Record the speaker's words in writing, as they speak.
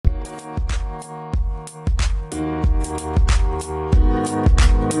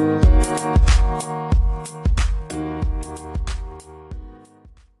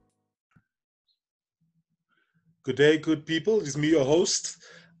Good day, good people. It is me, your host,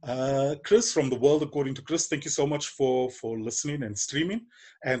 Chris from The World According to Chris. Thank you so much for listening and streaming.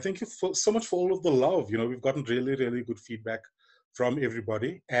 And thank you so much for all of the love. We've gotten really, really good feedback from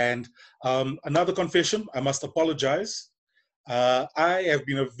everybody. And another confession, I must apologize. I have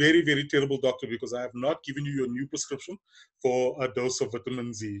been a very, very terrible doctor because I have not given you your new prescription for a dose of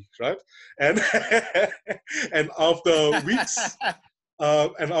vitamin Z, right? And and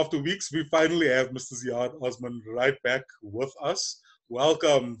after weeks, we finally have Mr. Ziad Osman right back with us.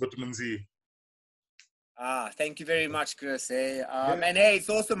 Welcome, Vitamin Z. Thank you very much, Chris. Yeah. And hey, it's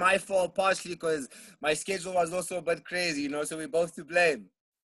also my fault partially because my schedule was also a bit crazy, so we're both to blame.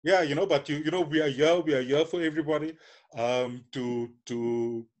 Yeah, but we are here for everybody to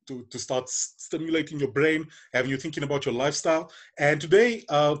start stimulating your brain, having you thinking about your lifestyle. And today,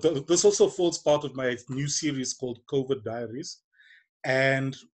 this also falls part of my new series called COVID Diaries.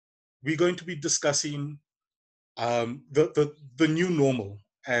 And we're going to be discussing the new normal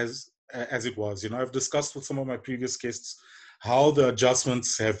as it was. I've discussed with some of my previous guests how the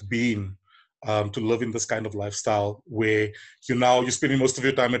adjustments have been to live in this kind of lifestyle where you're spending most of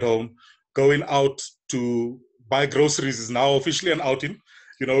your time at home. Going out to buy groceries is now officially an outing.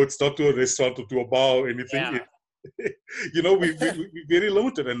 It's not to a restaurant or to a bar or anything. Yeah. We're very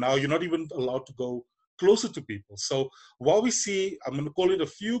limited, and now you're not even allowed to go closer to people. So while we see, I'm going to call it a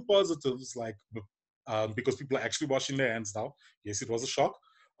few positives, like because people are actually washing their hands now. Yes, it was a shock.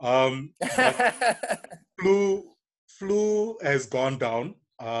 But flu has gone down.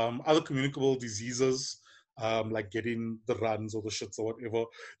 Other communicable diseases, like getting the runs or the shits or whatever,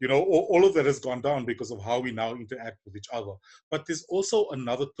 all of that has gone down because of how we now interact with each other. But there's also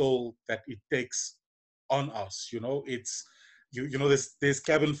another toll that it takes on us. It's there's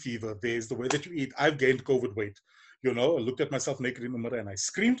cabin fever. There's the way that you eat. I've gained COVID weight. I looked at myself naked in the mirror and I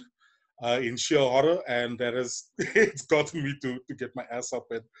screamed in sheer horror, and that has it's gotten me to get my ass up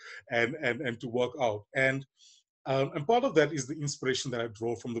and to work out. And part of that is the inspiration that I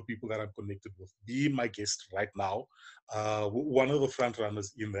draw from the people that I'm connected with. Be my guest right now, one of the front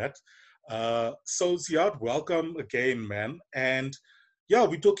runners in that. So Ziad, welcome again, man. And yeah,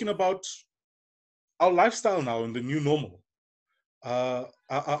 we're talking about our lifestyle now and the new normal.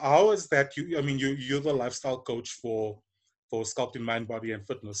 How is that? You're the lifestyle coach for sculpting mind, body, and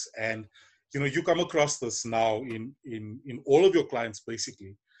fitness, and you come across this now in all of your clients.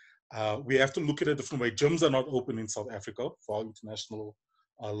 Basically, we have to look at it a different way. Gyms are not open in South Africa for our international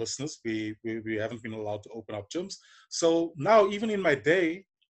listeners. We haven't been allowed to open up gyms. So now, even in my day,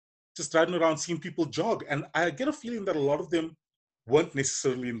 just driving around seeing people jog, and I get a feeling that a lot of them weren't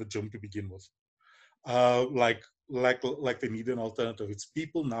necessarily in the gym to begin with. Like they need an alternative. It's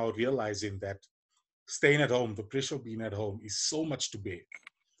people now realizing that staying at home, the pressure of being at home is so much to bear.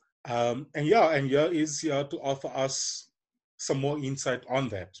 And here is here to offer us some more insight on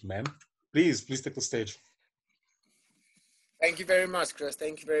that, man. Please take the stage. Thank you very much, Chris.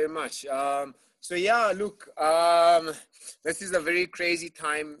 Thank you very much. So yeah, look, this is a very crazy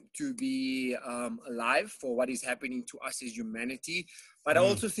time to be alive for what is happening to us as humanity. But I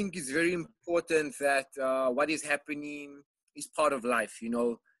also think it's very important that what is happening is part of life.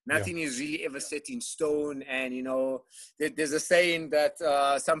 Nothing is really ever set in stone. And, there's a saying that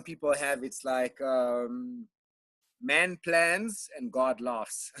some people have, it's like, man plans and God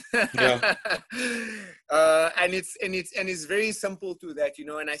laughs. Yeah. And it's very simple to that,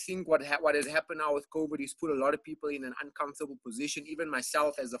 and I think what has happened now with COVID is put a lot of people in an uncomfortable position. Even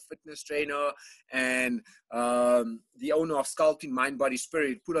myself as a fitness trainer and the owner of Sculpting Mind, Body,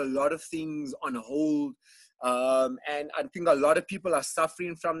 Spirit, put a lot of things on hold. And I think a lot of people are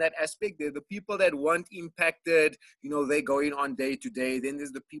suffering from that aspect. They're the people that weren't impacted, they're going on day to day. Then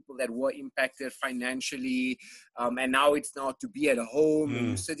there's the people that were impacted financially. And now it's now to be at home and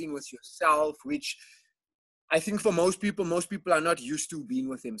you're sitting with yourself, which I think for most people are not used to being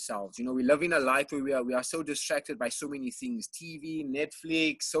with themselves. We live in a life where we are so distracted by so many things: TV,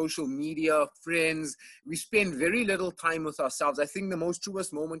 Netflix, social media, friends. We spend very little time with ourselves. I think the most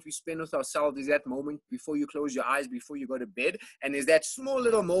truest moment we spend with ourselves is that moment before you close your eyes, before you go to bed. And is that small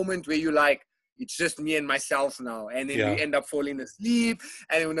little moment where you're like, it's just me and myself now. And then we end up falling asleep.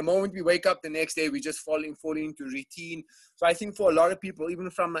 And when the moment we wake up the next day, we just falling into routine. So I think for a lot of people, even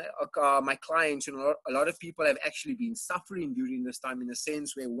from my clients, a lot of people have actually been suffering during this time, in a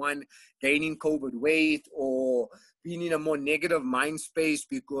sense where one, gaining COVID weight or being in a more negative mind space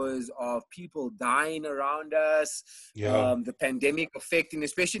because of people dying around us. The pandemic affecting,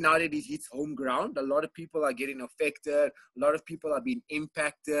 especially now that it hits home ground, a lot of people are getting affected. A lot of people are being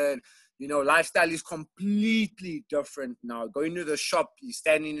impacted. You know, lifestyle is completely different now. Going to the shop, you're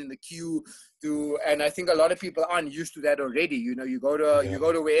standing in the queue and I think a lot of people aren't used to that already. You know, you go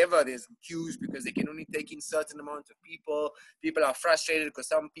Yeah. to wherever there's queues because they can only take in certain amount of people. People are frustrated because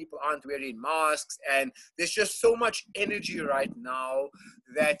some people aren't wearing masks, and there's just so much energy right now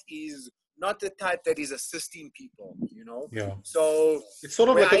that is not the type that is assisting people, you know. Yeah. So It's sort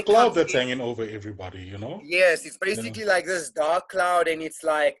of where like a I come cloud that's in, hanging over everybody, you know? yes, it's Yeah. basically like this dark cloud, and it's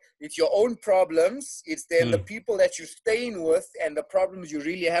like it's your own problems. It's then the Mm. people that you're staying with and the problems you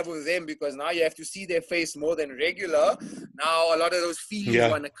really have with them, because now you have to see their face more than regular. Now a lot of those feelings Yeah.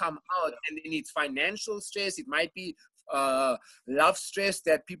 want to come out, and then it's financial stress. It might be uh, love stress,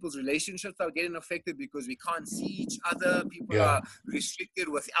 that people's relationships are getting affected because we can't see each other. People Yeah. are restricted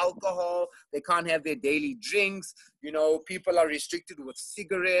with alcohol. They can't have their daily drinks. You know, people are restricted with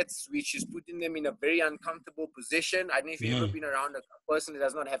cigarettes, which is putting them in a very uncomfortable position. I don't know if you've ever Mm. been around a person that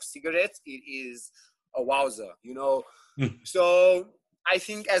does not have cigarettes. It is a wowzer, you know. Mm. So I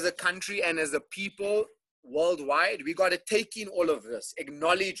think as a country and as a people worldwide, we got to take in all of this,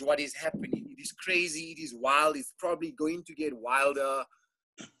 acknowledge what is happening. It is crazy. It is wild. It's probably going to get wilder.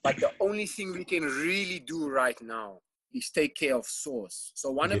 But the only thing we can really do right now is take care of source.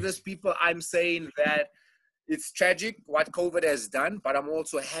 So one of those Yes. people, I'm saying that it's tragic what COVID has done, but I'm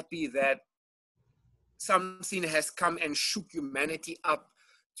also happy that something has come and shook humanity up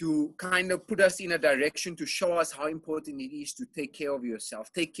to kind of put us in a direction to show us how important it is to take care of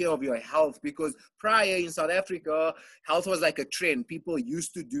yourself, take care of your health. Because prior in South Africa, health was like a trend. People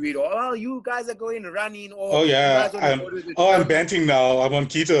used to do it. Or, oh, you guys are going running, or Oh you yeah. guys want to go to the I'm gym. banting now. I'm on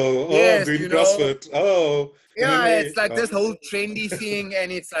keto. Oh, I'm Yes, doing you know, CrossFit. Oh, yeah, MMA. it's like Oh. this whole trendy thing,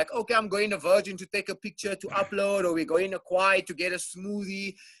 and it's like, okay, I'm going to Virgin to take a picture to upload, or we're going to Kwai to get a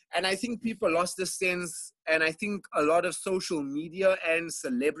smoothie. And I think people lost the sense, and I think a lot of social media and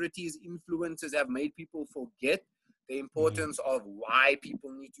celebrities, influencers have made people forget the Mm. importance of why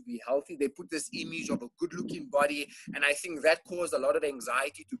people need to be healthy. They put this image of a good-looking body, and I think that caused a lot of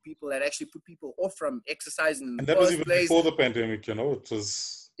anxiety to people that actually put people off from exercising in And the that was first even place. before the pandemic, you know. It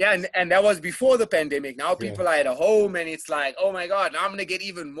was, Yeah, and that was before the pandemic. Now yeah. people are at home, and it's like, oh my God, now I'm gonna get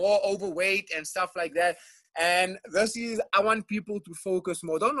even more overweight and stuff like that. And this is, I want people to focus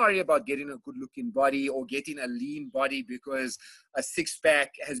more. Don't worry about getting a good looking body or getting a lean body because a six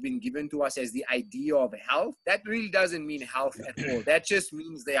pack has been given to us as the idea of health. That really doesn't mean health at all. That just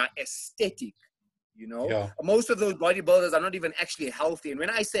means they are aesthetic. You know, Yeah. most of those bodybuilders are not even actually healthy. And when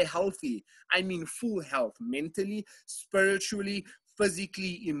I say healthy, I mean full health, mentally, spiritually,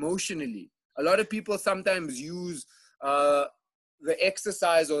 physically, emotionally. A lot of people sometimes use uh, the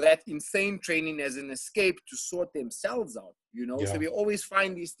exercise or that insane training as an escape to sort themselves out, you know? So Yeah. we always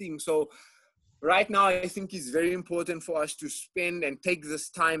find these things. So right now, I think it's very important for us to spend and take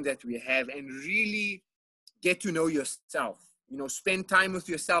this time that we have and really get to know yourself. You know, spend time with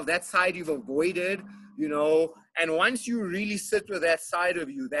yourself, that side you've avoided, you know. And once you really sit with that side of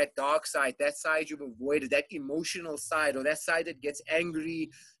you, that dark side, that side you've avoided, that emotional side, or that side that gets angry,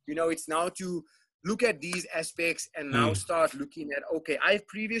 you know, it's now to look at these aspects and now Mm. start looking at, okay, I've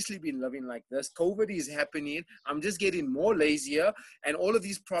previously been living like this. COVID is happening. I'm just getting more lazier, and all of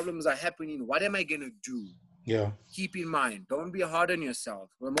these problems are happening. What am I going to do? Yeah. Keep in mind, don't be hard on yourself.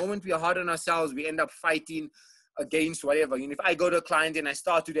 The moment we are hard on ourselves, we end up fighting against whatever. And if I go to a client and I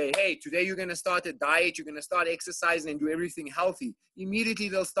start today, hey, today you're going to start a diet, you're going to start exercising and do everything healthy, immediately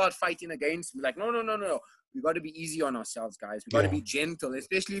they'll start fighting against me. Like, no, no, no, no. We got to be easy on ourselves, guys. We got to Yeah. be gentle,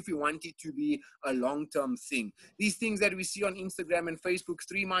 especially if we want it to be a long-term thing. These things that we see on Instagram and Facebook,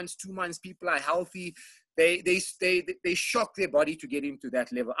 3 months, 2 months, people are healthy. They shock their body to get into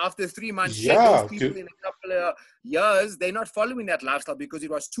that level. After 3 months, check those Yeah. people in a couple of years, they're not following that lifestyle because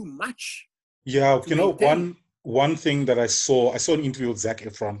it was too much Yeah. to You know, maintain. one thing that I saw an interview with Zac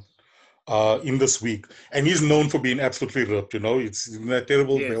Efron in this week, and he's known for being absolutely ripped, you know, it's in that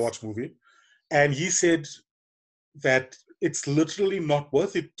terrible Yes. Baywatch movie. And he said that it's literally not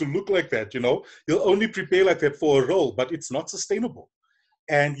worth it to look like that, you know. You'll only prepare like that for a role, but it's not sustainable.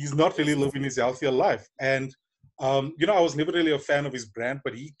 And he's not really Yes. living his healthier life. And you know, I was never really a fan of his brand,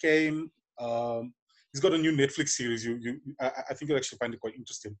 but he came. He's got a new Netflix series. I think you'll actually find it quite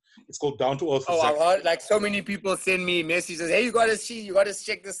interesting. It's called Down to Earth with Oh, Zach. I've heard like so many people send me messages. Hey, you gotta see, you gotta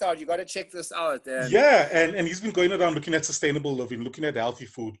check this out. You gotta check this out. And Yeah, and he's been going around looking at sustainable living, looking at healthy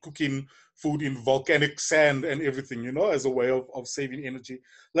food, cooking food in volcanic sand and everything, you know, as a way of saving energy.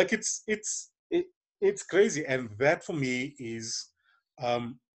 Like it's crazy, and that for me is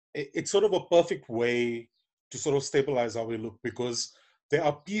it's sort of a perfect way to sort of stabilize how we look, because there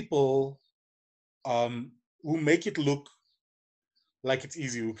are people who make it look like it's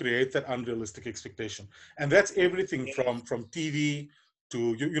easy. We create that unrealistic expectation, and that's everything Yes, from TV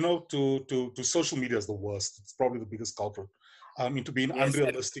to to social media is the worst. It's probably the biggest culprit into being yes,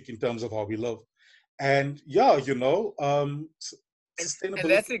 unrealistic in terms of how we live. And yeah, and sustainability.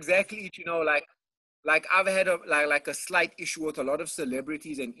 that's exactly it. Like I've had a slight issue with a lot of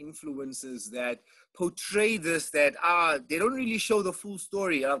celebrities and influencers that portray this, that they don't really show the full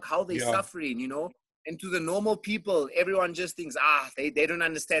story of how they're Yeah, suffering. And to the normal people, everyone just thinks they don't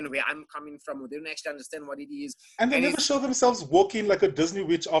understand where I'm coming from, or they don't actually understand what it is. and they And never it's show themselves walking like a Disney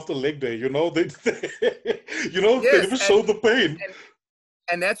witch after leg day. They yes, never show the pain. and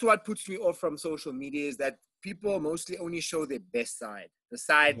and that's what puts me off from social media, is that people mostly only show their best side, the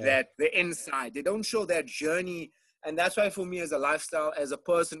side, Yeah, that the inside. They don't show that journey. And that's why for me, as a lifestyle, as a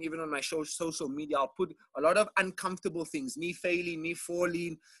person, even on my social media, I'll put a lot of uncomfortable things, me failing, me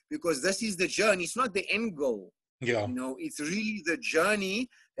falling, because this is the journey. It's not the end goal. yeah, It's really the journey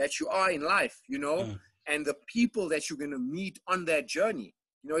that you are in life, mm, and the people that you're going to meet on that journey.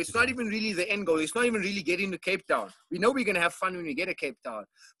 It's yeah. not even really the end goal. It's not even really getting to Cape Town. We know we're going to have fun when we get to Cape Town,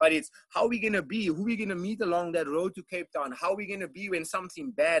 but it's how we're going to be, who we're going to meet along that road to Cape Town, how we're going to be when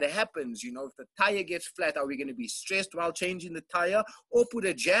something bad happens. If the tire gets flat, are we going to be stressed while changing the tire, or put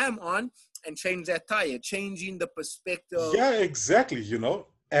a jam on and change that tire, changing the perspective? Yeah, exactly.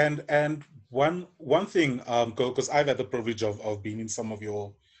 And one thing, because I've had the privilege of being in some of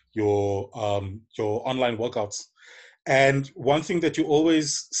your online workouts, and one thing that you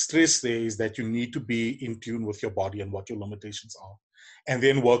always stress there is that you need to be in tune with your body and what your limitations are, and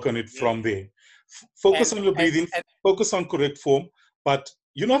then work on it Yeah. from there. Focus And, on your and, breathing, and focus on correct form, but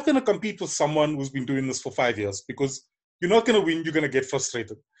you're not going to compete with someone who's been doing this for 5 years because you're not going to win. You're going to get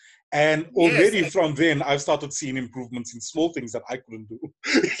frustrated. And yes, already from then, I've started seeing improvements in small things that I couldn't do.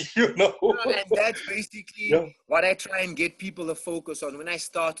 you know? and that's basically Yeah. what I try and get people to focus on. When I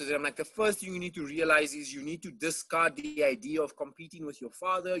started it, I'm like, the first thing you need to realize is you need to discard the idea of competing with your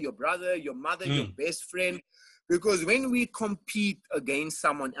father, your brother, your mother, your Mm. best friend. Because when we compete against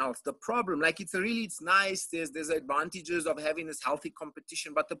someone else, the problem, like it's nice, there's advantages of having this healthy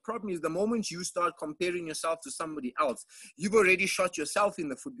competition. But the problem is the moment you start comparing yourself to somebody else, you've already shot yourself in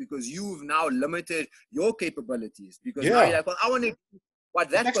the foot, because you've now limited your capabilities. Because now you're Yeah. like, well, I want to do what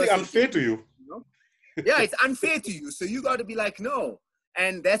It's that actually person unfair can to do. you. You know? Yeah, it's unfair to you. So you got to be like, no.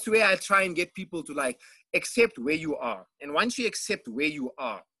 And that's where I try and get people to like accept where you are. And once you accept where you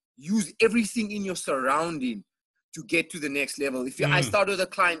are, use everything in your surrounding to get to the next level. I Mm. start with a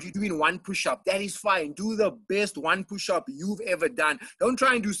client, you're doing one push-up, that is fine. Do the best one push-up you've ever done. Don't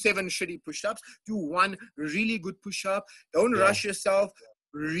try and do 7 shitty push-ups. Do one really good push-up. Don't Yeah. rush yourself.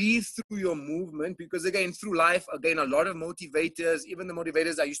 Breathe through your movement, because again, through life, again, a lot of motivators, even the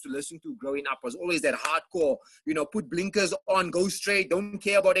motivators I used to listen to growing up, was always that hardcore, put blinkers on, go straight, don't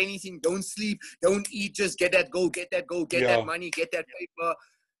care about anything, don't sleep, don't eat, just get that goal, get that goal, get that Yeah. money, get that paper.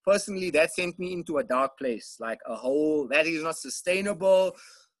 Personally, that sent me into a dark place, like a hole that is not sustainable.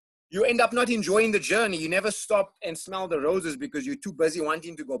 You end up not enjoying the journey. You never stop and smell the roses because you're too busy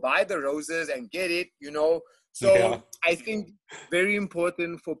wanting to go buy the roses and get it. Yeah. So I think very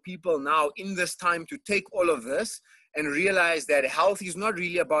important for people now in this time to take all of this and realize that health is not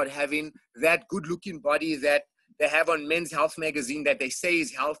really about having that good looking body that they have on Men's Health magazine that they say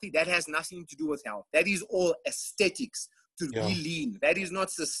is healthy. That has nothing to do with health. That is all aesthetics, to Yeah. be lean. That is not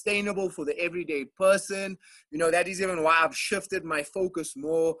sustainable for the everyday person. That is even why I've shifted my focus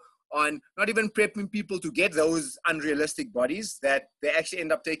more on not even prepping people to get those unrealistic bodies, that they actually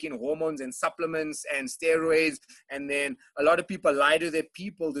end up taking hormones and supplements and steroids. And then a lot of people lie to their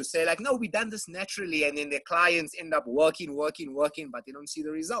people to say like, no, we done this naturally. And then their clients end up working, but they don't see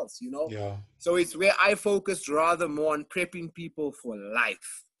the results. Yeah. So it's where I focused rather more on prepping people for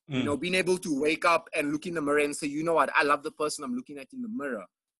life. Mm. Being able to wake up and look in the mirror and say, you know what, I love the person I'm looking at in the mirror.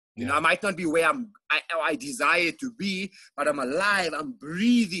 Yeah. I might not be where I desire to be, but I'm alive, I'm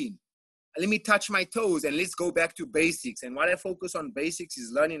breathing. Let me touch my toes and let's go back to basics. And what I focus on basics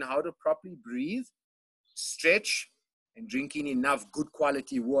is learning how to properly breathe, stretch, and drinking enough good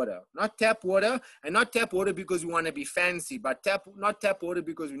quality water. Not tap water, and not tap water because we want to be fancy, but not tap water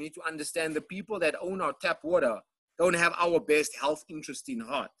because we need to understand the people that own our tap water don't have our best health interest in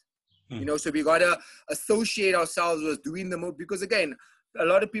heart. Mm. So we got to associate ourselves with doing the most, because again, a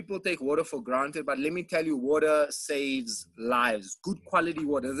lot of people take water for granted, but let me tell you, water saves lives. Good quality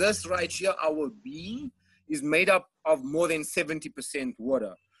water. This right here, our being, is made up of more than 70%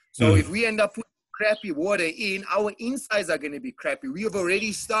 water. So Mm. if we end up putting crappy water in, our insides are going to be crappy. We have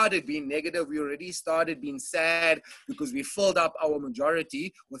already started being negative. We already started being sad because we filled up our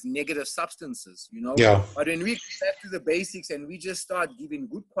majority with negative substances, you know. Yeah. But when we go back to the basics and we just start giving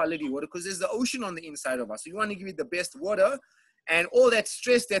good quality water, because there's the ocean on the inside of us. So you want to give it the best water. And all that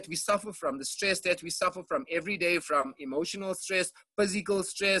stress that we suffer from, the stress that we suffer from every day, from emotional stress, physical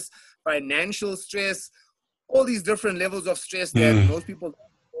stress, financial stress, all these different levels of stress that most people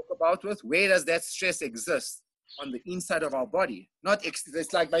don't talk about with, where does that stress exist? On the inside of our body. Not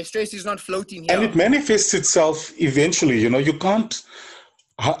it's like my stress is not floating here. And it manifests itself eventually. You know, you can't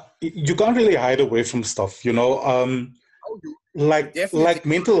really hide away from stuff. You know, You definitely like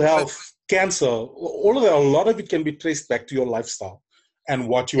mental health, cancer, all of that. A lot of it can be traced back to your lifestyle and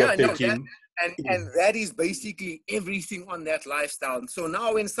what you are yeah, no, that taking. and that is basically everything on that lifestyle. So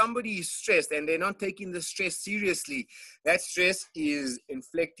now when somebody is stressed and they're not taking the stress seriously, that stress is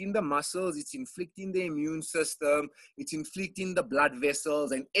inflicting the muscles, it's inflicting the immune system, it's inflicting the blood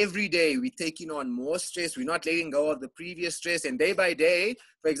vessels, and every day we're taking on more stress. We're not letting go of the previous stress, and day by day,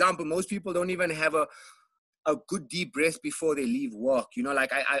 for example, most people don't even have a good deep breath before they leave work. You know,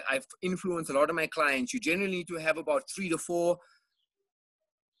 like I've influenced a lot of my clients. You generally need to have about 3 to 4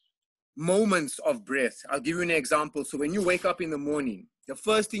 moments of breath. I'll give you an example. So when you wake up in the morning, the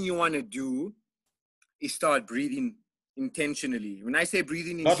first thing you want to do is start breathing intentionally. When I say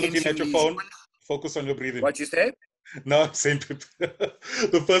breathing Not looking at your intentionally, phone, focus on your breathing. what you say? No, same.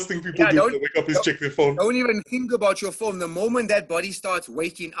 The first thing people Yeah, do when they wake up is check their phone. don't even think about your phone. The moment that body starts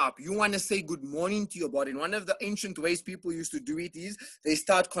waking up, you want to say good morning to your body. And one of the ancient ways people used to do it is they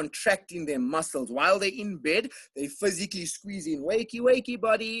start contracting their muscles. While they're in bed, they physically squeeze in, wakey, wakey,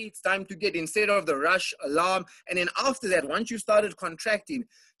 body. It's time to get, instead of the rush alarm. And then after that, once you started contracting,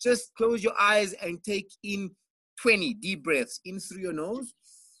 just close your eyes and take in 20 deep breaths in through your nose,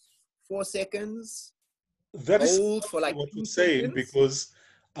 4 seconds. That is Hold for like what you're 2 saying, seconds. because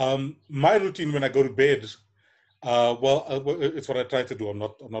my routine when I go to bed, it's what I try to do. I'm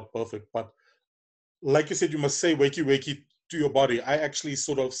not perfect, but like you said, you must say wakey wakey to your body. I actually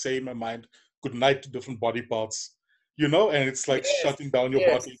sort of say in my mind good night to different body parts, you know, and it's like Yes, shutting down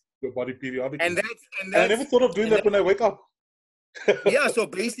yes. your body periodically. And that's, and And I never that's, thought of doing and that when I wake up. yeah, so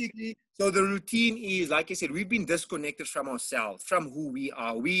basically, so the routine is, like I said, we've been disconnected from ourselves, from who we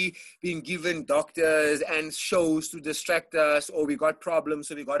are. We've been given doctors and shows to distract us, or we got problems,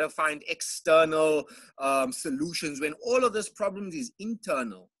 so we got to find external solutions when all of this problems is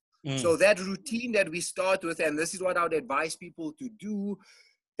internal. So that routine that we start with, and this is what I would advise people to do,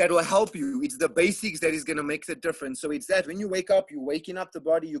 that will help you. It's the basics that is going to make the difference. So it's that when you wake up, you're waking up the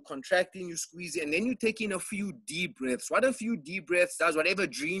body, you're contracting, you squeeze, and then you take in a few deep breaths. What a few deep breaths does, whatever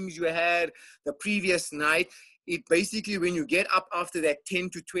dreams you had the previous night, it basically, when you get up after that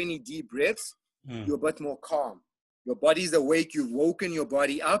 10 to 20 deep breaths, you're a bit more calm. Your body's awake, you've woken your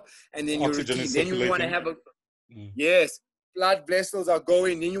body up, and then your Oxygen routine. is Then you want to circulating. have yes, blood vessels are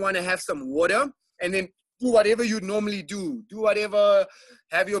going. Then you want to have some water, and then do whatever you'd normally do. Do whatever,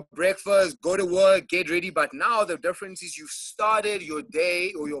 have your breakfast, go to work, get ready. But now the difference is you've started your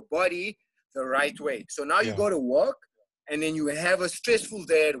day or your body the right way. So now you Yeah. go to work and then you have a stressful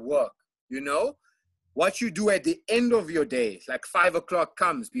day at work. You know, what you do at the end of your day, like 5 o'clock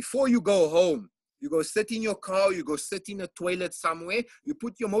comes, before you go home, you go sit in your car, you go sit in a toilet somewhere, you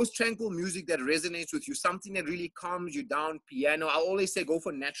put your most tranquil music that resonates with you, something that really calms you down, piano. I always say go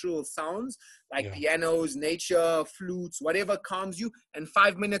for natural sounds, like pianos, nature, flutes, whatever calms you, and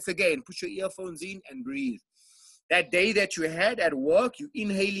 5 minutes again, put your earphones in and breathe. That day that you had at work, you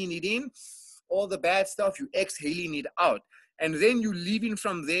inhaling it in, all the bad stuff, you exhaling it out. And then you leaving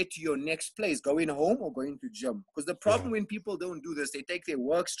from there to your next place, going home or going to gym. Because the problem when people don't do this, they take their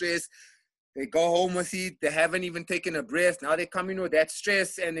work stress, they go home with it, they haven't even taken a breath. Now they come in with that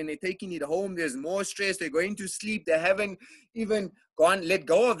stress and then they're taking it home. There's more stress. They're going to sleep. They haven't even let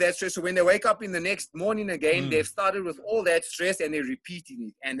go of that stress. So when they wake up in the next morning again, they've started with all that stress and they're repeating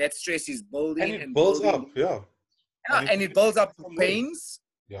it. And that stress is And building it and builds building. up, yeah. Yeah, and it builds up to Some way. pains.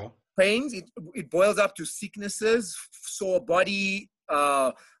 Yeah. Pains, it boils up to sicknesses, sore body,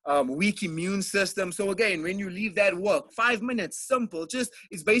 weak immune system. So again, when you leave that work, 5 minutes, simple, just,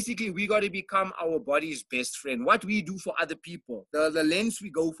 it's basically, we got to become our body's best friend. What we do for other people, the lens we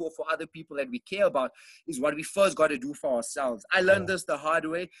go for other people that we care about, is what we first got to do for ourselves. I learned this the hard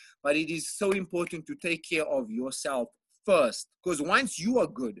way, but it is so important to take care of yourself first, because once you are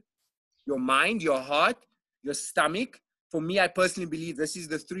good, your mind, your heart, your stomach. For me, I personally believe this is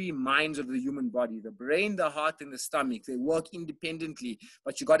the 3 minds of the human body: the brain, the heart, and the stomach. They work independently,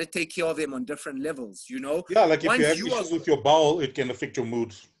 but you got to take care of them on different levels, you know? Yeah, like if you Once have you are, issues with your bowel, it can affect your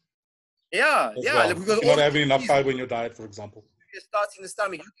mood. Yeah, as yeah, well. because If you're all not having enough these fiber in your diet, for example. starts in the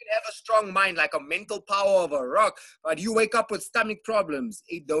stomach. You can have a strong mind, like a mental power of a rock, but you wake up with stomach problems.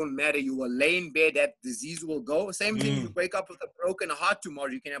 It don't matter. You will lay in bed, that disease will go. Same thing, you Mm, wake up with a broken heart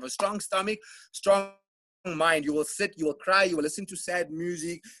tomorrow. You can have a strong stomach, strong mind. You will sit, you will cry, you will listen to sad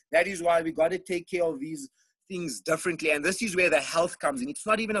music. That is why we got to take care of these things differently. And this is where the health comes in. It's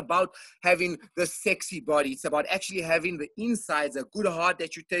not even about having the sexy body. It's about actually having the insides, a good heart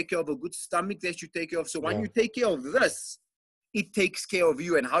that you take care of, a good stomach that you take care of. So when yeah, you take care of this, it takes care of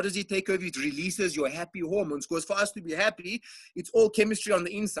you. And how does it take care of you? It releases your happy hormones. Because for us to be happy, it's all chemistry on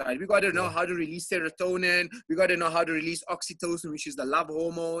the inside. We got to know yeah. how to release serotonin. We got to know how to release oxytocin, which is the love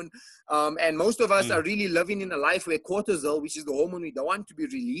hormone. And most of us are Mm, really living in a life where cortisol, which is the hormone we don't want to be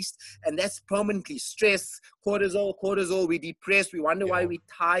released, and that's permanently stress. Cortisol, we're depressed. We wonder why yeah. we're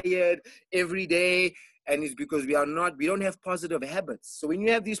tired every day. And it's because we don't have positive habits. So when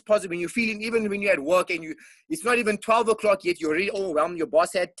you have these positive, when you're feeling, even when you're at work and it's not even 12 o'clock yet, you're already overwhelmed. Your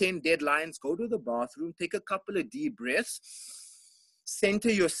boss had 10 deadlines. Go to the bathroom, take a couple of deep breaths, center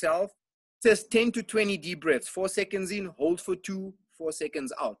yourself, just 10 to 20 deep breaths, 4 seconds in, hold for 2, 4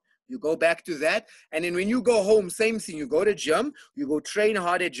 seconds out. You go back to that. And then when you go home, same thing. You go to gym, you go train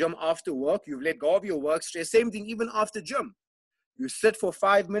hard at gym after work. You've let go of your work stress. Same thing, even after gym. You sit for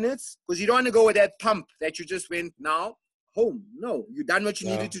 5 minutes because you don't want to go with that pump that you just went now home. No, you done what you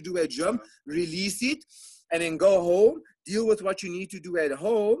Yeah. needed to do at gym, release it, and then go home, deal with what you need to do at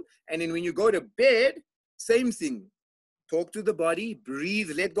home. And then when you go to bed, same thing. Talk to the body, breathe,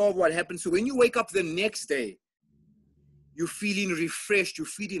 let go of what happened. So when you wake up the next day, you're feeling refreshed, you're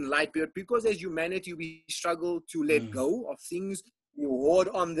feeling light. But because as humanity, we struggle to let Mm, go of things. We hoard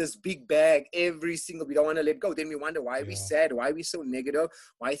on this big bag every single, we don't want to let go. Then we wonder why we're yeah. sad, why we're so negative,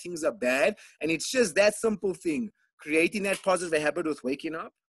 why things are bad. And it's just that simple thing. Creating that positive habit with waking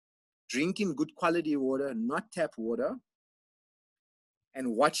up, drinking good quality water, not tap water,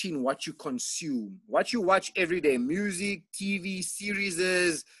 and watching what you consume. What you watch every day, music, TV,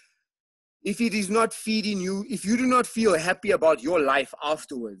 series, if it is not feeding you, if you do not feel happy about your life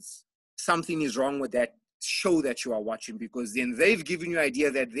afterwards, something is wrong with that show that you are watching, because then they've given you an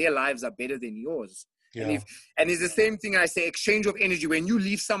idea that their lives are better than yours. And Yeah. it's the same thing I say, exchange of energy. When you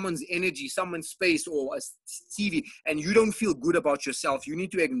leave someone's energy, someone's space or a TV, and you don't feel good about yourself, you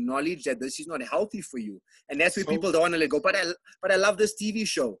need to acknowledge that this is not healthy for you. And that's where So people don't want to let go. But I love this TV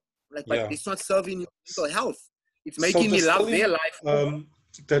show. Like, but yeah. it's not serving your mental health. It's So making me love their distilling, life more.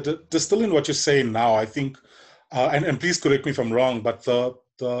 distilling what you're saying now, I think, and please correct me if I'm wrong, but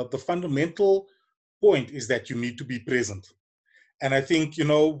the fundamental point is that you need to be present. And I think,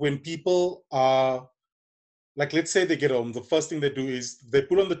 when people are, like, let's say they get home, the first thing they do is they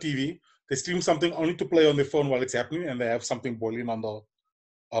put on the TV, they stream something only to play on their phone while it's happening, and they have something boiling on the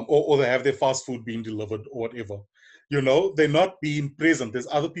or they have their fast food being delivered or whatever. They're not being present. There's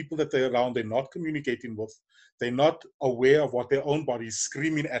other people that they're around, they're not communicating with, they're not aware of what their own body is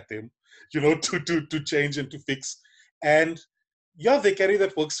screaming at them, to change and to fix. And yeah, they carry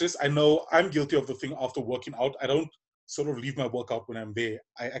that work stress. I know I'm guilty of the thing after working out. I don't sort of leave my workout when I'm there.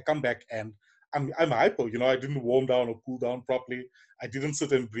 I come back and I'm hyper, I didn't warm down or cool down properly. I didn't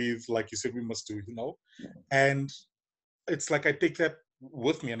sit and breathe like you said we must do. And it's like I take that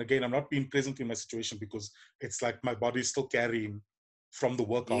with me. And again, I'm not being present in my situation because it's like my body is still carrying from the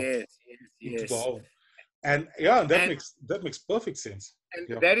workout Yes, yes, into the yes. home. And yeah, that And makes perfect sense. and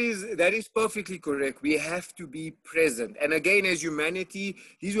Yeah. that is perfectly correct. We have to be present. And again, as humanity,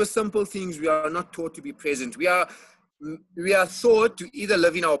 these were simple things. We are not taught to be present. We are taught to either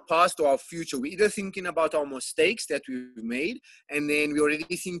live in our past or our future. We're either thinking about our mistakes that we've made, and then we're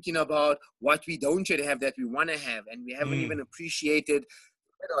already thinking about what we don't yet have that we want to have, and we haven't even Mm, appreciated.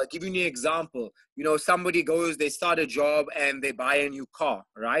 I'll give you an example. Somebody goes, they start a job and they buy a new car,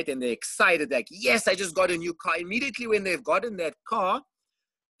 right? And they're excited, like, yes, I just got a new car. Immediately when they've gotten that car,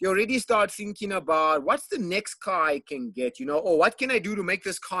 they already start thinking about what's the next car I can get, or what can I do to make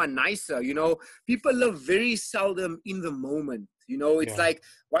this car nicer? People live very seldom in the moment. It's yeah. like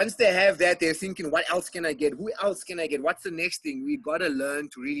once they have that, they're thinking, what else can I get? Who else can I get? What's the next thing? We got to learn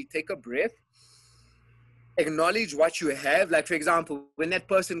to really take a breath, acknowledge what you have. Like, for example, when that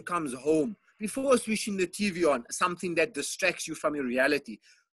person comes home, before switching the TV on, something that distracts you from your reality,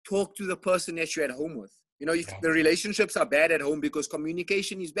 talk to the person that you're at home with. You know, if Yeah. the relationships are bad at home because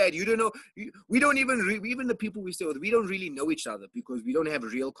communication is bad, you don't know. We don't even, even the people we stay with, we don't really know each other because we don't have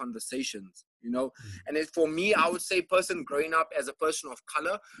real conversations, you know. And for me, I would say, person growing up as a person of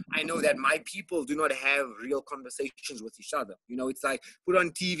color, I know that my people do not have real conversations with each other. You know, it's like put on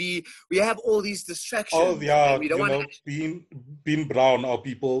TV, we have all these Oh distractions and yeah, we don't want to. being brown, our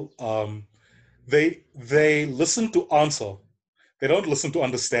people, they listen to answer. They don't listen to Yes,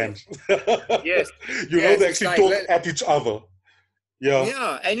 understand. yes, They yes. It's actually like, talk at each other. Yeah,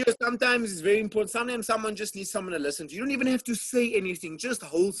 yeah, and you know, sometimes it's very important. Sometimes someone just needs someone to listen to. You don't even have to say anything, just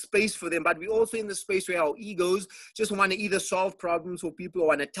hold space for them. But we also in the space where our egos just want to either solve problems for people or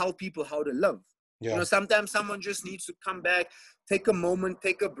want to tell people how to live. You yeah, know, sometimes someone just needs to come back, take a moment,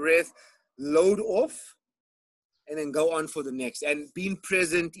 take a breath, load off, and then go on for the next. And being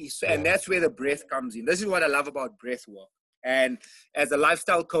present is, and yeah. that's where the breath comes in. This is what I love about breath work. And as a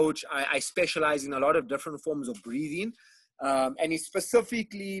lifestyle coach, I specialize in a lot of different forms of breathing. And it's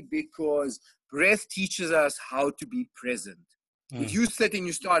specifically because breath teaches us how to be present. If Mm, you sit and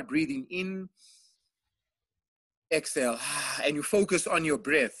you start breathing in, exhale, and you focus on your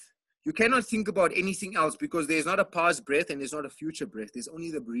breath, you cannot think about anything else because there's not a past breath and there's not a future breath. There's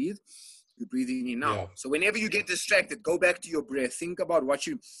only the breathe. You're breathing in now. yeah, So whenever you get distracted, go back to your breath. Think about what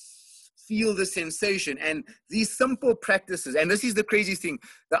you feel, the sensation. And these simple practices, and this is the crazy thing,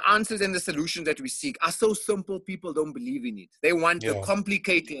 the answers and the solutions that we seek are so simple, people don't believe in it. They want the yeah.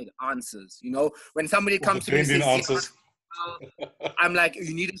 complicated answers. You know, when somebody comes to me and Overtrained in says, yeah, answers. I'm like,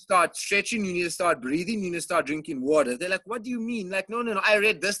 you need to start stretching, you need to start breathing, you need to start drinking water. They're like, what do you mean? Like, no, no, no, I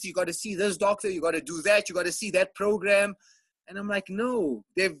read this, you got to see this doctor, you got to do that, you got to see that program. And I'm like, no,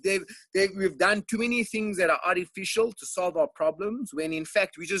 we've done too many things that are artificial to solve our problems, when in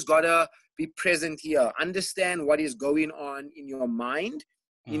fact, we just got to be present here, understand what is going on in your mind,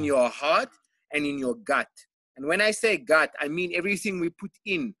 in Mm, your heart, and in your gut. And when I say gut, I mean everything we put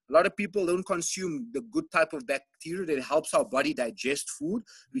in. A lot of people don't consume the good type of bacteria that helps our body digest food,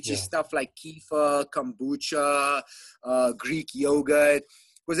 which is yeah. stuff like kefir, kombucha, Greek yogurt.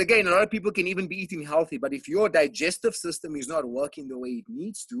 Because again, a lot of people can even be eating healthy, but if your digestive system is not working the way it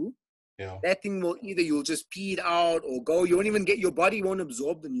needs to, Yeah. that thing will either you'll just pee it out or go. You won't even get, your body won't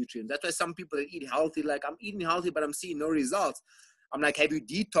absorb the nutrients. That's why some people that eat healthy, like, I'm eating healthy, but I'm seeing no results. I'm like, have you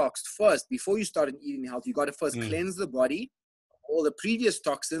detoxed first before you started eating healthy? You got to first Mm, cleanse the body, all the previous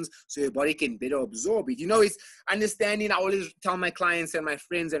toxins, so your body can better absorb it. You know, it's understanding. I always tell my clients and my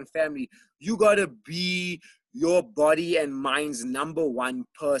friends and family, you got to be your body and mind's number one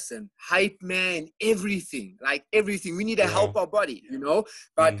person. Hype man, everything, like everything. We need to yeah. help our body, you know,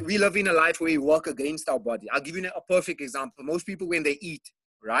 but Mm, we live in a life where we work against our body. I'll give you a perfect example. Most people, when they eat,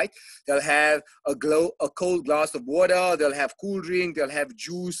 right, they'll have a cold glass of water, they'll have cool drink, they'll have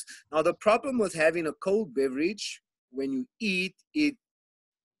juice. Now, the problem with having a cold beverage when you eat, it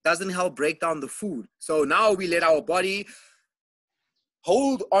doesn't help break down the food. So now we let our body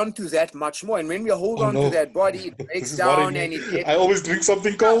hold on to that much more. And when we hold oh on to no, that body, it this breaks is worrying down me. and it gets. I always drink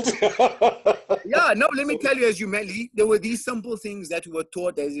something cold. Yeah, no, let me tell you, as you mentioned, there were these simple things that we were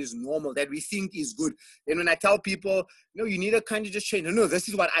taught that is normal, that we think is good. And when I tell people, no, you need to kind of just change. No, this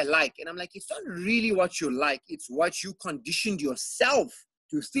is what I like. And I'm like, it's not really what you like. It's what you conditioned yourself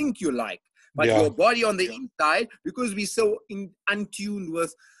to think you like. But Yeah. your body on the inside, because we're so untuned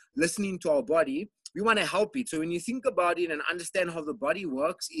with listening to our body, we want to help it. So when you think about it and understand how the body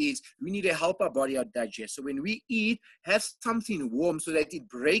works, is we need to help our body out digest. So when we eat, have something warm so that it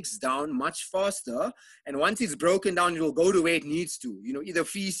breaks down much faster. And once it's broken down, it will go to where it needs to. You know, either Mm,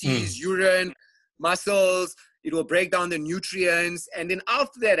 feces, urine, muscles. It will break down the nutrients. And then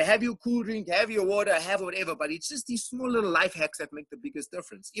after that, have your cool drink, have your water, have whatever. But it's just these small little life hacks that make the biggest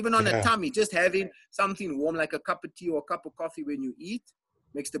difference. Even on a yeah. tummy, just having something warm like a cup of tea or a cup of coffee when you eat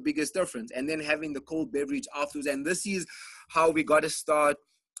makes the biggest difference. And then having the cold beverage afterwards. And this is how we got to start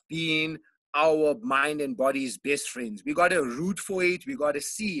being our mind and body's best friends. We got to root for it. We got to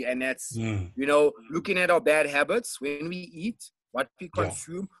see. And that's, Mm, you know, looking at our bad habits when we eat, what we yeah.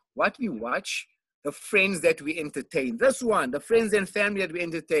 consume, what we watch, the friends that we entertain. This one, the friends and family that we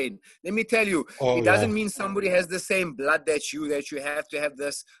entertain. Let me tell you, Oh it yeah. doesn't mean somebody has the same blood that you have to have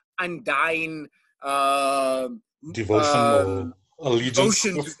this undying um, Devotion or um, allegiance.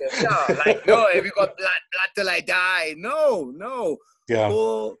 devotion to them. Yeah, like, no, have you got blood till I die? No, no. Yeah.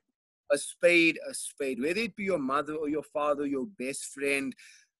 Call a spade a spade. Whether it be your mother or your father, your best friend,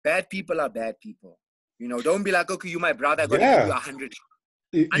 bad people are bad people. You know, don't be like, okay, you my brother, I got to give you Yeah. 100.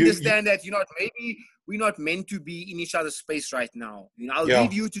 You Understand that, you know, maybe we're not meant to be in each other's space right now. You know, I'll yeah.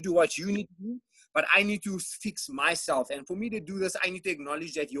 leave you to do what you need to do, but I need to fix myself. And for me to do this, I need to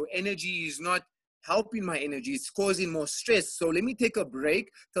acknowledge that your energy is not helping my energy. It's causing more stress. So let me take a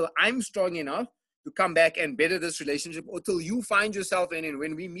break till I'm strong enough to come back and better this relationship, or till you find yourself in. And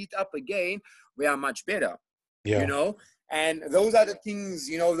when we meet up again, we are much better, you Yeah. know? And those are the things,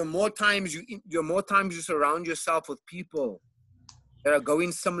 you know, the more times you surround yourself with people that are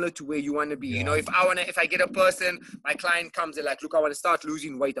going similar to where you want to be. You know, Yeah. if I get a person, my client comes, they're like, look, I want to start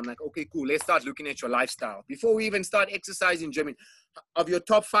losing weight. I'm like, okay, cool. Let's start looking at your lifestyle. Before we even start exercising, Jimmy, of your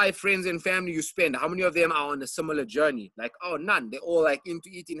top 5 friends and family you spend, how many of them are on a similar journey? Like, oh, none. They're all like into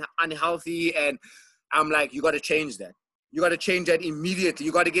eating unhealthy. And I'm like, you got to change that. You got to change that immediately.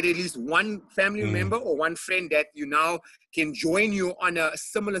 You got to get at least one family Mm. member or one friend that you now can join you on a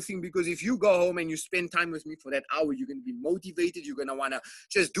similar thing. Because if you go home and you spend time with me for that hour, you're going to be motivated. You're going to want to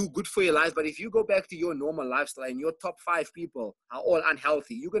just do good for your life. But if you go back to your normal lifestyle and your top 5 people are all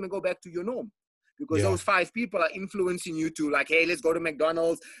unhealthy, you're going to go back to your norm. Because Yeah. those 5 people are influencing you to like, hey, let's go to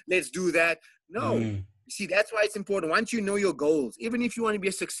McDonald's. Let's do that. No. Mm. You see, that's why it's important. Once you know your goals, even if you want to be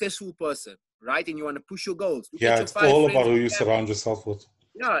a successful person, right, and you want to push your goals, look at Yeah. your It's 5 all about friends who and you family. surround yourself with.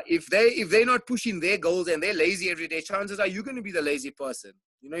 Yeah, if they're not pushing their goals and they're lazy every day, chances are you're going to be the lazy person.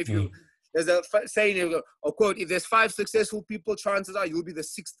 You know, if you Mm. there's a saying or quote, if there's 5 successful people, chances are you'll be the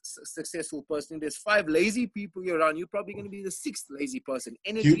 6th successful person. If there's 5 lazy people you're around, you're probably going to be the 6th lazy person.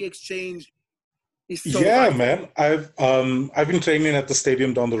 Energy You, exchange is so yeah, vital. man. I've been training at the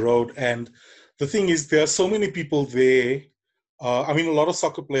stadium down the road, and the thing is, there are so many people there. I mean, a lot of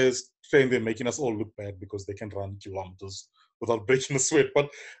soccer players train there, making us all look bad because they can run kilometers without breaking a sweat. But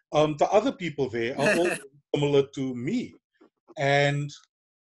the other people there are all similar to me, and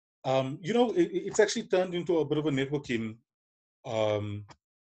it's actually turned into a bit of a networking um,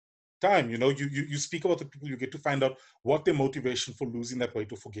 time. You speak about the people, you get to find out what their motivation for losing that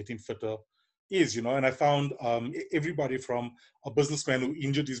weight or for getting fitter is. And I found everybody from a businessman who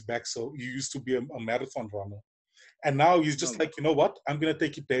injured his back, so he used to be a marathon runner, and now he's just No, like, you know what, I'm going to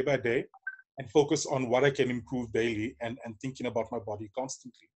take it day by day and focus on what I can improve daily, and thinking about my body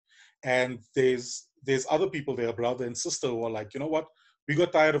constantly. And there's other people there, brother and sister, who are like, you know what, we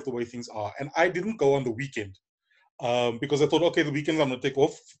got tired of the way things are, and I didn't go on the weekend because I thought, okay, the weekends I'm going to take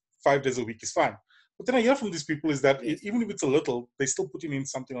off 5 days a week is fine. But then I hear from these people is that yes, even if it's a little, they're still putting in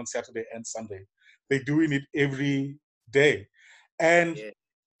something on Saturday and Sunday. They're doing it every day. And yeah,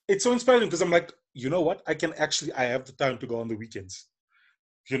 it's so inspiring because I'm like, you know what? I have the time to go on the weekends,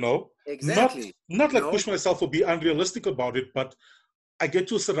 you know? Not exactly. not You like know, push myself or be unrealistic about it, but I get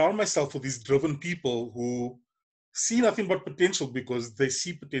to surround myself with these driven people who see nothing but potential because they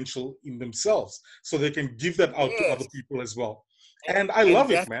see potential in themselves. So they can give that out to other yes, people as well. And I and love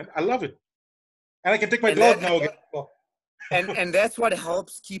it, that man. I love it. And I can take my and dog that now again. Well, and that's what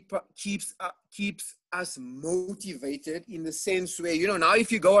helps keeps us motivated, in the sense where, you know, now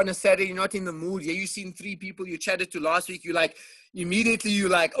if you go on a Saturday, you're not in the mood, yeah, you've seen 3 people you chatted to last week, you like immediately you're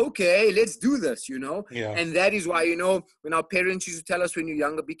like, okay, let's do this, you know. yeah. And that is why, you know, when our parents used to tell us when you're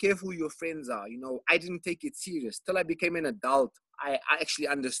younger, be careful who your friends are. You know, I didn't take it serious till I became an adult. I actually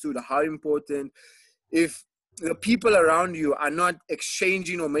understood how important, if the people around you are not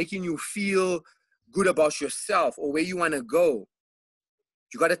exchanging or making you feel good about yourself or where you want to go,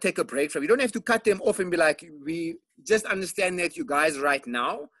 you got to take a break from. You don't have to cut them off and be like, we just understand that you guys right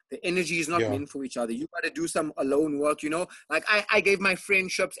now, the energy is not Yeah. meant for each other. You got to do some alone work, you know. Like I gave my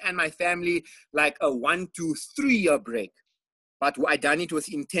friendships and my family like a 1 to 3 year break, but I done it with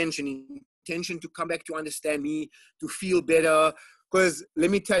intention to come back to understand me, to feel better. Because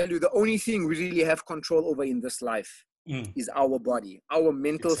let me tell you, the only thing we really have control over in this life Mm, is our body, our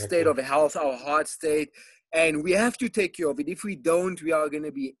mental state exactly. of health, our heart state. And we have to take care of it. If we don't, we are going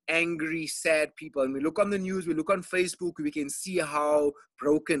to be angry, sad people. And we look on the news, we look on Facebook, we can see how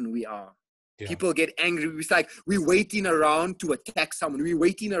broken we are. Yeah. People get angry. It's like we're waiting around to attack someone. We're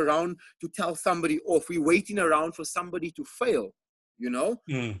waiting around to tell somebody off. We're waiting around for somebody to fail, you know?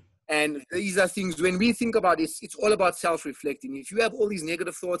 Mm, And these are things, when we think about it, it's all about self-reflecting. If you have all these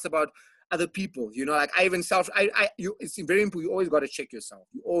negative thoughts about other people, you know, like I even it's very important. You always got to check yourself.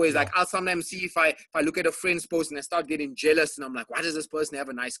 You always, yeah. like, I'll sometimes see if I look at a friend's post and I start getting jealous and I'm like, why does this person have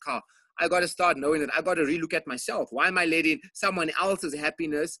a nice car? I got to start knowing that I got to relook at myself. Why am I letting someone else's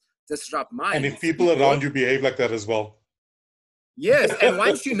happiness disrupt And mine? if It's people because, around you behave like that as well. yes. And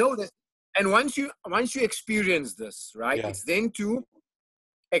once you know this, and once you experience this, right, Yeah. it's then to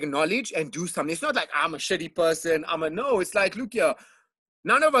acknowledge and do something. It's not like I'm a shitty person. No, it's like, look here,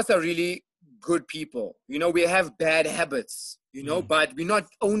 none of us are really good people. You know, we have bad habits, you know, Mm, but we're not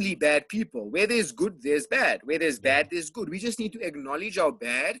only bad people. Where there's good, there's bad. Where there's yeah. bad, there's good. We just need to acknowledge our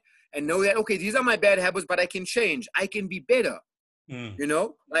bad and know that, okay, these are my bad habits, but I can change. I can be better. Mm. You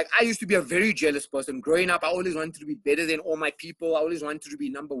know, like I used to be a very jealous person. Growing up, I always wanted to be better than all my people. I always wanted to be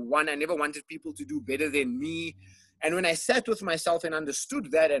number one. I never wanted people to do better than me. And when I sat with myself and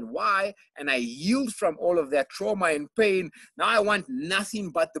understood that and why, and I healed from all of that trauma and pain, now I want nothing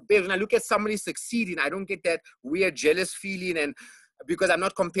but the best. When I look at somebody succeeding, I don't get that weird jealous feeling, and because I'm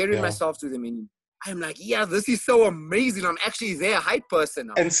not comparing Yeah. myself to them anymore. I'm like, yeah, this is so amazing. I'm actually their hype person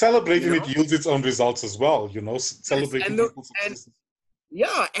now, And you celebrating it know? yields its own results as well, you know, Yes, celebrating people's and successes.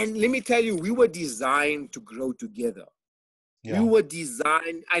 yeah, and let me tell you, we were designed to grow together. We Yeah. were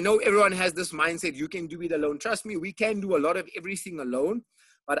designed. I know everyone has this mindset, you can do it alone. Trust me, we can do a lot of everything alone,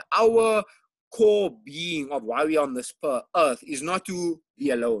 but our core being of why we are on this earth is not to be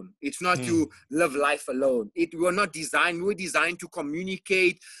alone. It's not Mm. to live life alone. We were not designed. We were designed to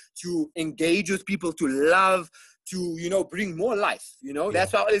communicate, to engage with people, to love, to, you know, bring more life. You know, Yeah.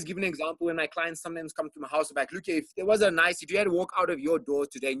 that's why I always give an example when my clients sometimes come to my house. I'm like, look, if you had to walk out of your door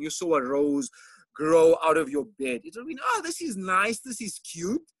today and you saw a rose grow out of your bed, it would be, oh, this is nice, this is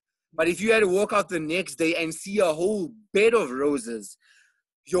cute. But if you had to walk out the next day and see a whole bed of roses,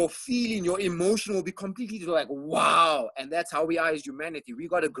 your feeling, your emotion will be completely like, wow. And that's how we are as humanity. We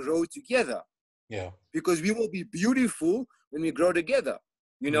got to grow together, Yeah. because we will be beautiful when we grow together.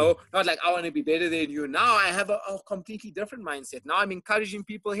 You Mm. know, not like I want to be better than you. Now I have a completely different mindset. Now I'm encouraging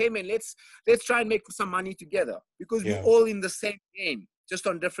people, hey man, let's try and make some money together, because we're Yeah. all in the same game, just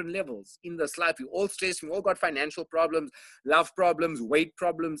on different levels in this life. We all stressed, we all got financial problems, love problems, weight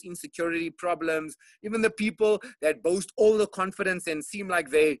problems, insecurity problems. Even the people that boast all the confidence and seem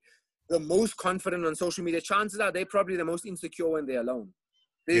like they the most confident on social media, chances are they're probably the most insecure when they're alone.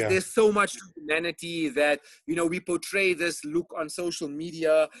 Yeah. There's so much humanity that, you know, we portray this look on social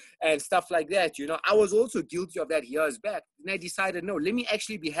media and stuff like that. You know, I was also guilty of that years back. And I decided, no, let me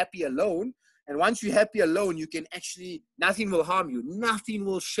actually be happy alone. And once you're happy alone, you can actually, nothing will harm you. Nothing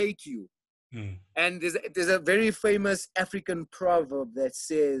will shake you. Mm. And there's a very famous African proverb that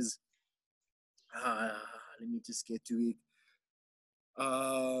says, let me just get to it.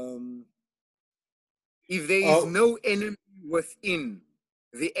 If there is Oh, no enemy within,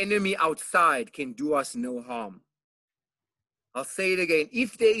 the enemy outside can do us no harm. I'll say it again.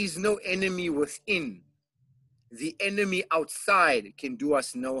 If there is no enemy within, the enemy outside can do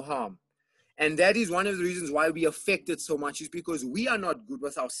us no harm. And that is one of the reasons why we affected so much, is because we are not good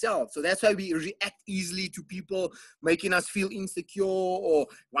with ourselves. So that's why we react easily to people making us feel insecure or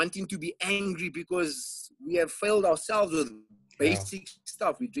wanting to be angry, because we have failed ourselves with yeah. basic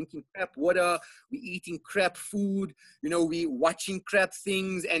stuff. We're drinking crap water, we're eating crap food, you know, we watching crap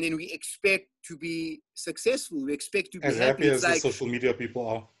things, and then we expect to be successful. We expect to be As happy. happy It's as the like, social media people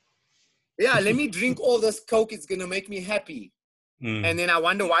are. yeah, let me drink all this Coke. It's going to make me happy. Mm. And then I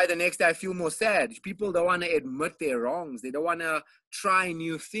wonder why the next day I feel more sad. People don't want to admit their wrongs. They don't want to try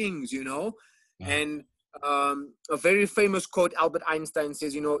new things, you know. Yeah. And a very famous quote, Albert Einstein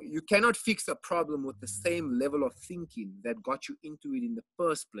says, you know, you cannot fix a problem with the same level of thinking that got you into it in the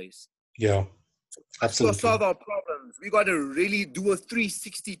first place. Yeah. To Absolutely. solve our problems, we got to really do a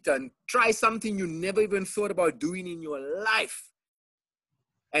 360 turn. Try something you never even thought about doing in your life,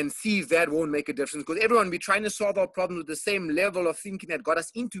 and see if that won't make a difference. Because everyone, we're trying to solve our problems with the same level of thinking that got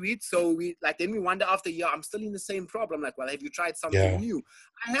us into it. So then we wonder after a year, I'm still in the same problem. Like, well, have you tried something Yeah. new?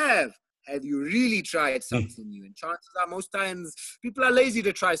 I have. Have you really tried Mm. something new? And chances are most times people are lazy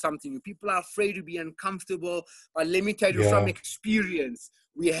to try something new. People are afraid to be uncomfortable. But let me tell you from Yeah. experience,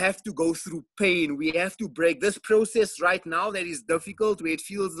 we have to go through pain. We have to break this process right now that is difficult, where it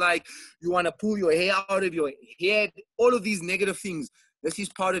feels like you want to pull your hair out of your head, all of these negative things. This is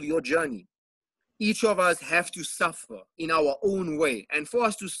part of your journey. Each of us have to suffer in our own way. And for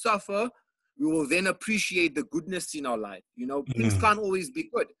us to suffer, we will then appreciate the goodness in our life. You know, things Mm. can't always be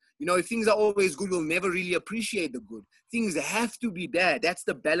good. You know, if things are always good, we'll never really appreciate the good. Things have to be bad. That's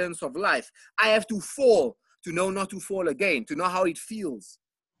the balance of life. I have to fall to know not to fall again, to know how it feels.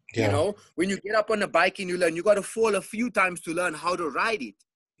 You Yeah. know, when you get up on a bike and you learn, you got to fall a few times to learn how to ride it.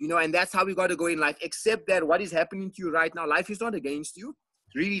 You know, and that's how we got to go in life. Except that what is happening to you right now, life is not against you.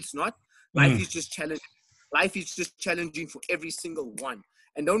 Really, it's not. Life Mm. is just challenging. Life is just challenging for every single one.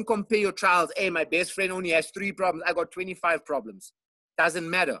 And don't compare your trials. Hey, my best friend only has 3 problems. I got 25 problems. Doesn't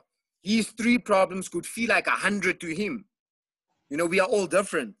matter. His 3 problems could feel like 100 to him. You know, we are all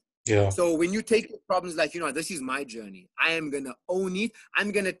different. Yeah. So when you take your problems like, you know, this is my journey. I am going to own it.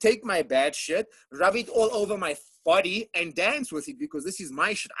 I'm going to take my bad shit, rub it all over my body and dance with it, because this is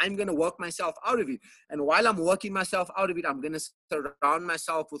my shit. I'm going to work myself out of it. And while I'm working myself out of it, I'm going to surround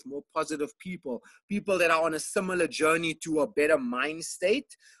myself with more positive people, people that are on a similar journey to a better mind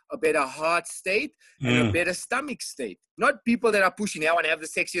state, a better heart state, and a better stomach state. Not people that are pushing, I want to have the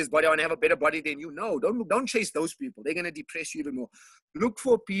sexiest body, I want to have a better body than you. No, don't chase those people. They're going to depress you even more. Look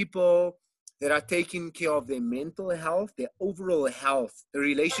for people that are taking care of their mental health, their overall health, the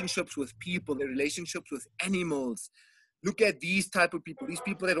relationships with people, the relationships with animals. Look at these type of people, these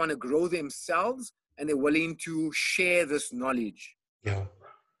people that want to grow themselves and they're willing to share this knowledge. Yeah.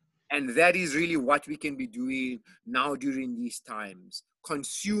 And that is really what we can be doing now during these times,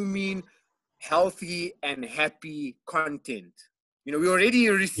 consuming healthy and happy content. You know, we already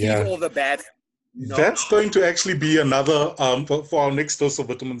receive Yeah. all the bad, you know. That's going to actually be another for our next dose of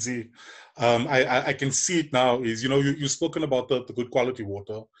vitamin Z. I can see it now. Is you've spoken about the good quality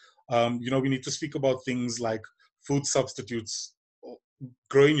water. We need to speak about things like food substitutes,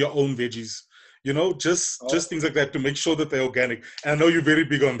 growing your own veggies. Just things like that to make sure that they're organic. And I know you're very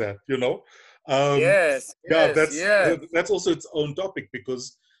big on that. Um, Yes, yeah, yes, that's yes. that's also its own topic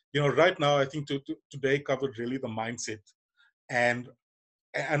because right now I think today covered really the mindset and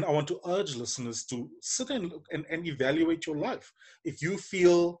and I want to urge listeners to sit and look and evaluate your life. If you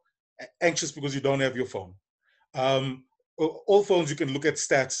feel anxious because you don't have your phone, um, all phones you can look at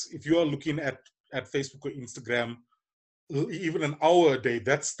stats. If you are looking at Facebook or Instagram, even an hour a day,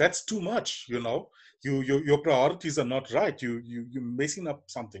 that's too much. Your priorities are not right. You're messing up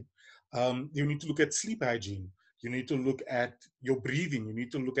something. You need to look at sleep hygiene. You need to look at your breathing. You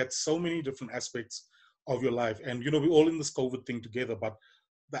need to look at so many different aspects of your life. And we're all in this COVID thing together. But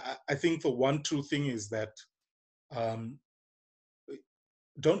I think the one true thing is that um,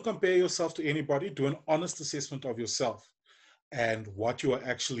 don't compare yourself to anybody. Do an honest assessment of yourself and what you are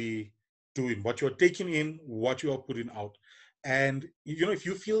actually doing, what you are taking in, what you are putting out. And if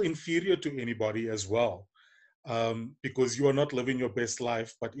you feel inferior to anybody as well, because you are not living your best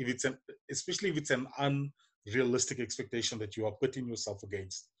life, but especially if it's an unrealistic expectation that you are putting yourself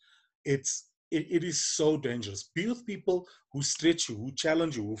against, it is so dangerous. Be with people who stretch you, who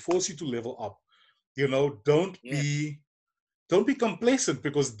challenge you, who force you to level up. Don't Yeah. be complacent,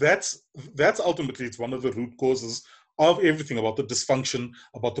 because that's ultimately, it's one of the root causes of everything, about the dysfunction,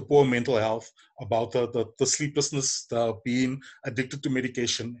 about the poor mental health, about the sleeplessness, the being addicted to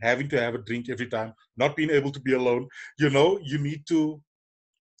medication, having to have a drink every time, not being able to be alone. You need to,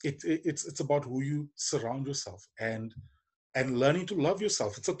 it's about who you surround yourself and learning to love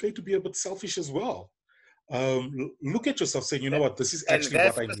yourself. It's okay to be a bit selfish as well. Look at yourself saying, you know what, this is And actually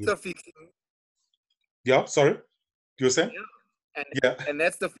that what I need. specific thing, Yeah, sorry, you were saying? yeah. And Yeah. and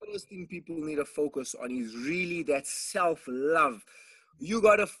that's the first thing people need to focus on, is really that self-love. You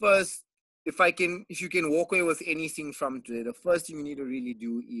gotta first, if you can walk away with anything from today, the first thing you need to really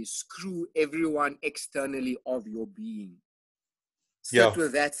do is screw everyone externally of your being. Yeah. Sit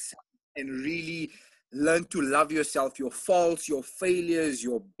with that and really learn to love yourself, your faults, your failures,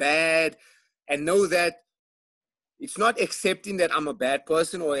 your bad, and know that it's not accepting that I'm a bad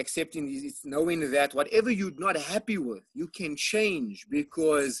person or accepting these, it's knowing that whatever you're not happy with, you can change,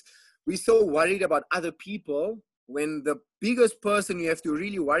 because we're so worried about other people when the biggest person you have to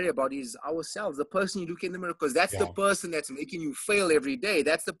really worry about is ourselves, the person you look in the mirror, because that's the Yeah. person that's making you fail every day.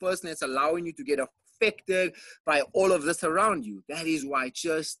 That's the person that's allowing you to get affected by all of this around you. That is why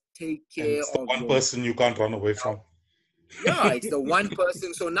just take And care it's the of one yourself. person you can't run away from. Yeah, it's the one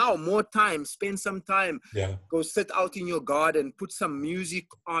person. So now more time, spend some time, Yeah. go sit out in your garden, put some music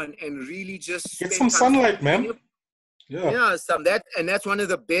on, and really just Get spend some time. sunlight, And man. Yeah. yeah, that's one of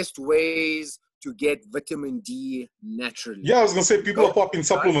the best ways to get vitamin D naturally. Yeah, I was gonna say people Go are popping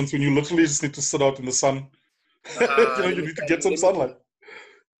outside. supplements when you literally just need to sit out in the sun. Let You me need to tell get you, some sunlight.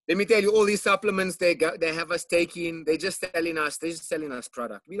 let me tell you, all these supplements they have us taking, they're just selling us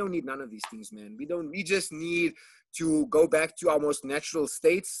product. We don't need none of these things, man. We just need to go back to our most natural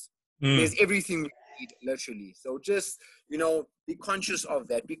states. There's Mm. everything we need, literally. So just, be conscious of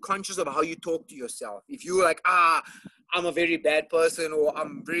that. Be conscious of how you talk to yourself. If you're like, I'm a very bad person or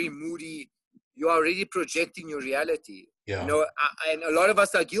I'm very moody, you're already projecting your reality. Yeah. And a lot of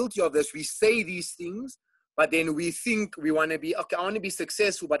us are guilty of this. We say these things, but then we think we want to be, okay, I want to be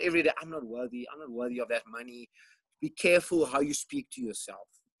successful, but every day, I'm not worthy of that money. Be careful how you speak to yourself.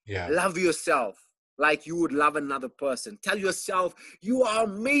 Yeah. Love yourself like you would love another person. Tell yourself, you are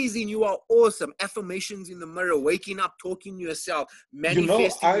amazing, you are awesome. Affirmations in the mirror, waking up, talking to yourself,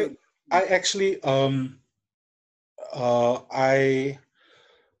 manifesting your. I actually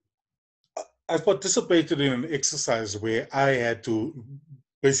I participated in an exercise where I had to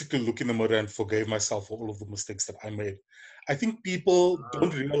basically look in the mirror and forgave myself for all of the mistakes that I made. I think people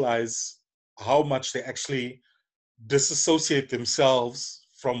don't realize how much they actually disassociate themselves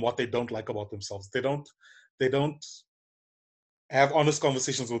from what they don't like about themselves. They don't have honest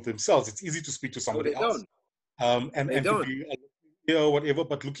conversations with themselves. It's easy to speak to No, somebody they else, don't. They and to don't. be or whatever,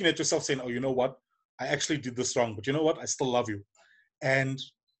 but looking at yourself saying, "Oh, you know what? I actually did this wrong, but you know what? I still love you," and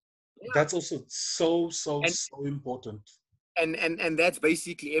Yeah. that's also so so And so important. and that's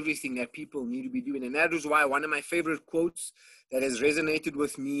basically everything that people need to be doing. And that is why one of my favorite quotes that has resonated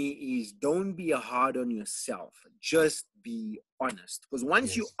with me is, don't be hard on yourself, just be honest. Because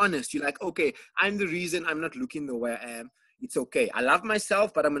once you're Yes. honest, you're like, okay, I'm the reason I'm not looking the way I am. It's okay. I love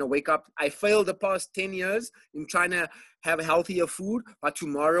myself, but I'm going to wake up. I failed the past 10 years in trying to have healthier food, but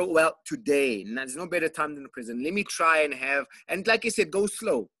tomorrow, well, today, and there's no better time than the present. Let me try and have, and like I said, go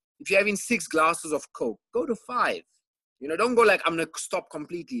slow. If you're having 6 glasses of Coke, go to 5. Don't go like, I'm going to stop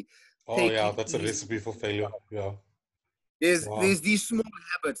completely. Oh Take yeah, it that's a easy. recipe for failure. Yeah. There's Wow. these small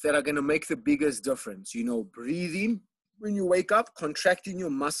habits that are going to make the biggest difference. Breathing when you wake up, contracting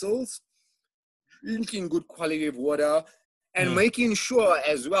your muscles, drinking good quality of water, and Mm. making sure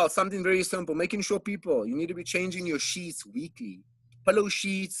as well, something very simple, making sure you need to be changing your sheets weekly. Pillow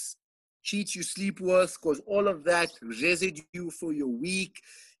sheets, sheets you sleep with, because all of that residue for your week,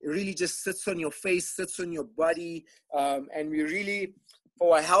 it really just sits on your face, sits on your body. And we really,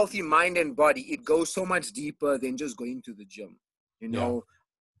 for a healthy mind and body, it goes so much deeper than just going to the gym, you Yeah. know.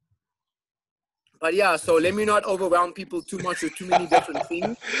 But yeah, so let me not overwhelm people too much with too many different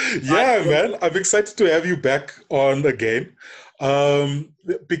things. But Yeah, man, I'm excited to have you back on again, um,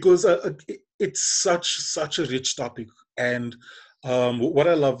 because it's such a rich topic, and what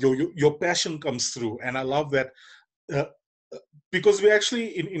I love, your passion comes through, and I love that uh, because we're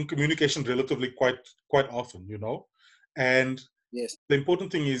actually in communication relatively quite often, and yes, the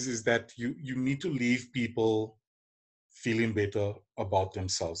important thing is that you need to leave people feeling better about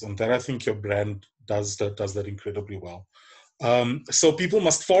themselves, and that I think your brand does that incredibly well. So people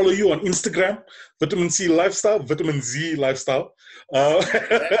must follow you on Instagram, Vitamin C Lifestyle, Vitamin Z Lifestyle. Uh,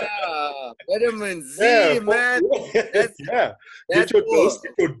 yeah, vitamin yeah, Z, man. That's yeah. Get that's your dose, cool.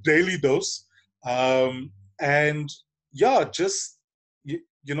 get your daily dose, and yeah, just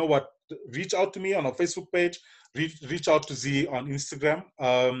you know what? Reach out to me on our Facebook page. Reach out to Z on Instagram.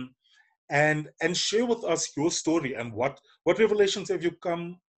 And share with us your story and what revelations have you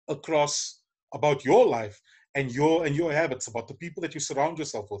come across about your life and your habits, about the people that you surround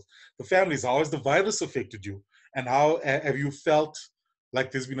yourself with, the families. How has the virus affected you, and how have you felt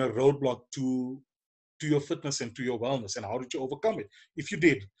like there's been a roadblock to your fitness and to your wellness, and how did you overcome it, if you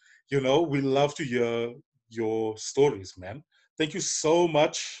did? We love to hear your stories, man. Thank you so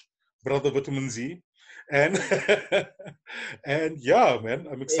much, brother Vitamin Z. And and yeah, man,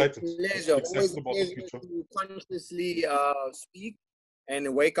 I'm A excited. pleasure. I'm Always excited a about the pleasure future. to consciously speak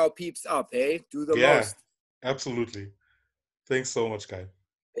and wake our peeps up. Hey, do the Yeah, most. absolutely. Thanks so much, guy.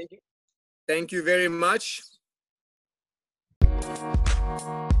 Thank you. Thank you very much.